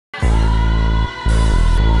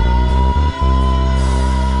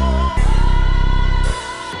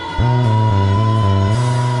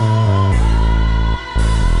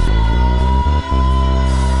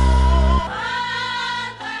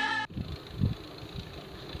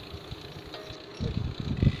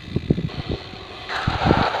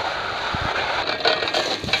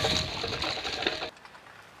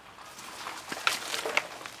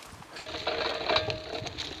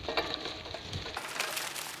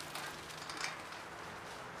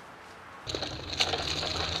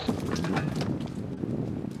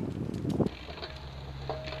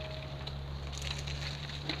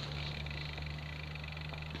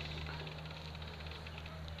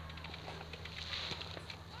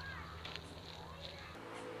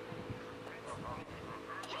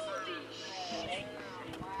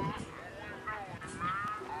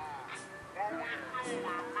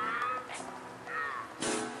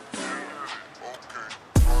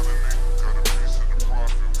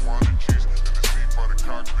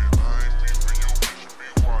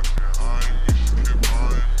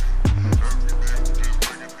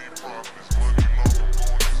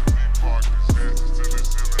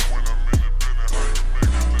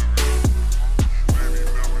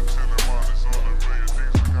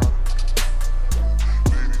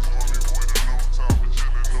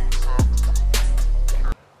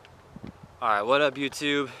Alright, what up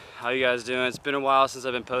YouTube? How you guys doing? It's been a while since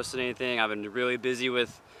I've been posting anything. I've been really busy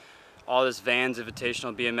with all this Vans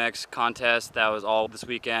Invitational BMX contest that was all this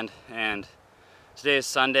weekend, and today is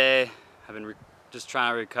Sunday. I've been just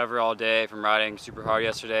trying to recover all day from riding super hard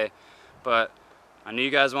yesterday, but I knew you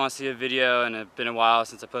guys want to see a video, and it's been a while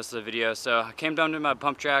since I posted a video, so I came down to my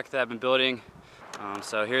pump track that I've been building.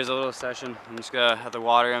 So here's a little session. I'm just gonna have to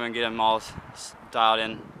water them and get them all dialed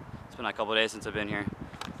in. It's been a couple days since I've been here.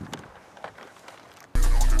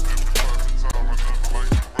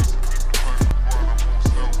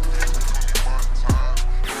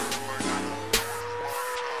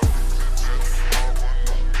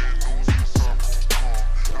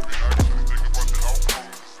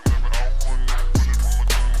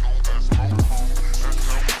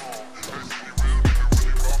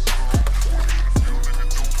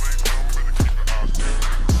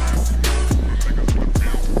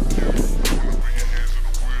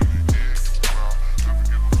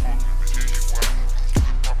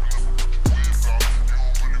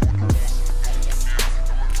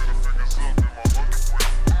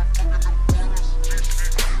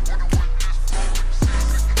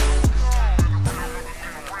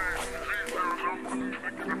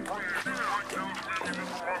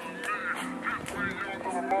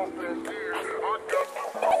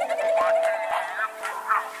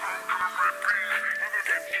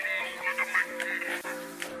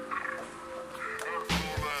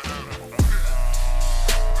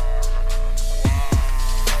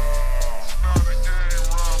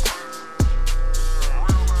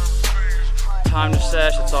 Time to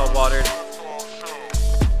sesh, it's all watered.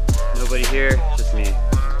 Nobody here, just me.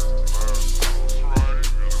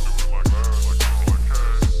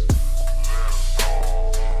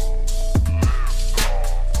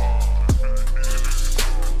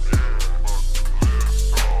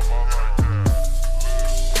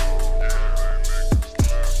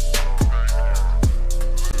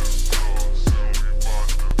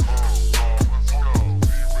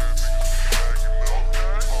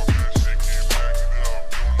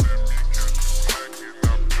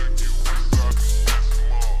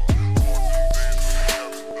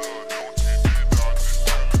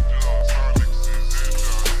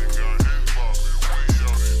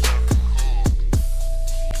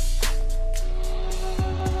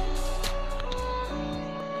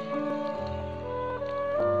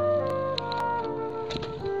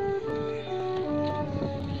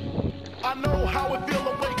 I know how it feel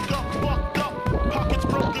to wake up, fucked up, pockets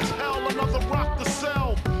broke as hell, another rock to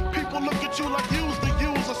sell. People look at you like you's the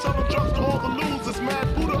user, selling drugs to all the losers, mad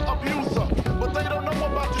Buddha abuser. But they don't know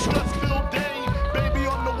about your stress-filled day. Baby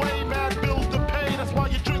on the way, mad bills to pay. That's why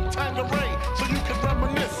you drink Tanqueray, so you can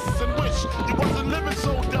reminisce and wish you wasn't living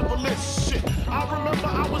so devilish. Shit, I remember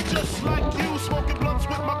I was just like you, smoking blunts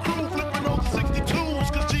with my crew, flipping on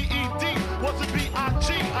 62s, cause GED wasn't BIG.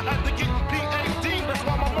 I had to get PAD, that's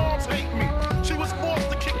why my moms hate me. She was forced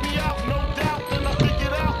to kick me out, no doubt. Then I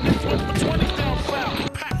figured out, niggas went for 20 down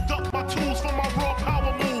south. Packed up my tools for my raw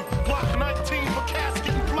power move. Block 19 for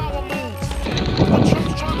casket and flower moves. The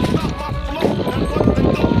truck's trying to stop my flow, and what they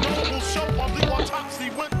don't know will show. On the autopsy,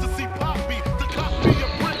 went to see Poppy to copy a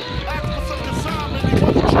brick. Asked for some consignment, he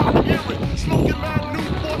wasn't trying to hear it. Smoking mad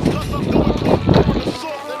Newports, cause I'm doing coke. Throwing the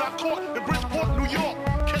salt that I caught in Bridgeport, New York.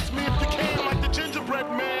 Catch me if you can, like the gingerbread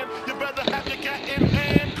man. You better have your cat in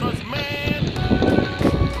hand, cause man,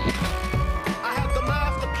 I had the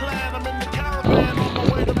master plan. I'm in the caravan on my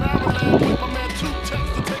way to Maryland with my man Two Tex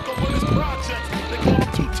to take over this project. They call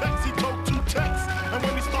him Two Tex, he told Two Tex. And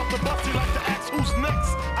when he starts to bust, he like to ask who's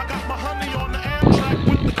next. I got my honey on the Amtrak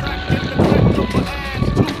with the crack in the crack of my ass.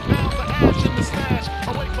 2 pounds of hash in the stash.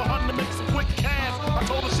 I wait for her to make some quick cash. I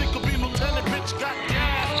told her she could be lieutenant, bitch got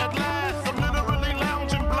gas. At last, I'm literally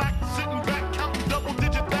lounging black, sitting back, counting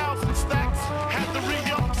double-digit thousand stacks. Had to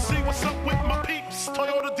re-up, see what's up with my peeps.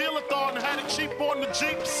 Toyota dealer thought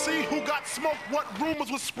got smoke, what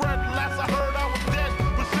rumors was spread. Last I heard I was dead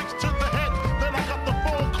with 6 to the head. Then I got the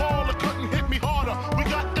phone call, it couldn't hit me harder. We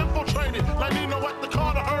got infiltrated, like Nino at the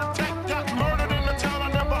Carter. Heard Tech got murdered in the town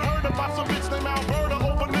I never heard of by some bitch named Alberta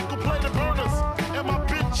over nickel-plated burners. And my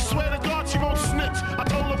bitch, swear to God, she won't snitch. I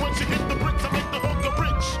told her when she hit the bricks, I make the hooker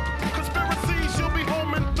rich. Conspiracy, she'll be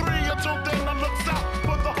home in 3. Until then, I looks out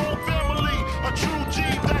for the whole family. A true G,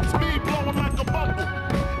 that's me, blowing like a bubble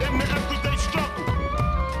in the everyday struggle.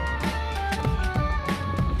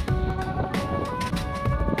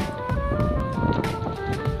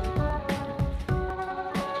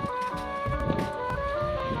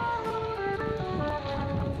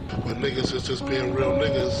 When niggas is just being real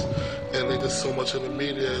niggas, and they just so much in the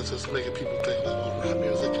media, it's just making people think that rap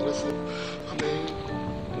music and this. I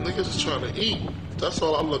mean, niggas is trying to eat. That's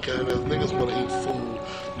all I look at it as. Niggas want to eat food.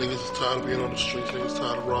 Niggas is tired of being on the streets. Niggas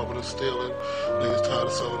tired of robbing and stealing. Niggas tired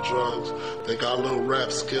of selling drugs. They got little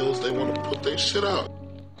rap skills. They want to put their shit out.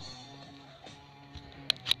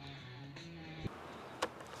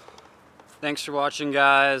 Thanks for watching,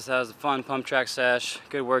 guys. That was a fun pump track sesh.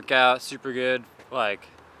 Good workout, super good. Like,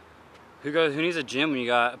 who needs a gym when you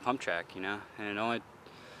got a pump track, you know? And it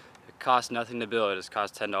costs nothing to build. It just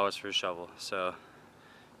costs $10 for a shovel. So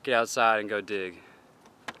get outside and go dig.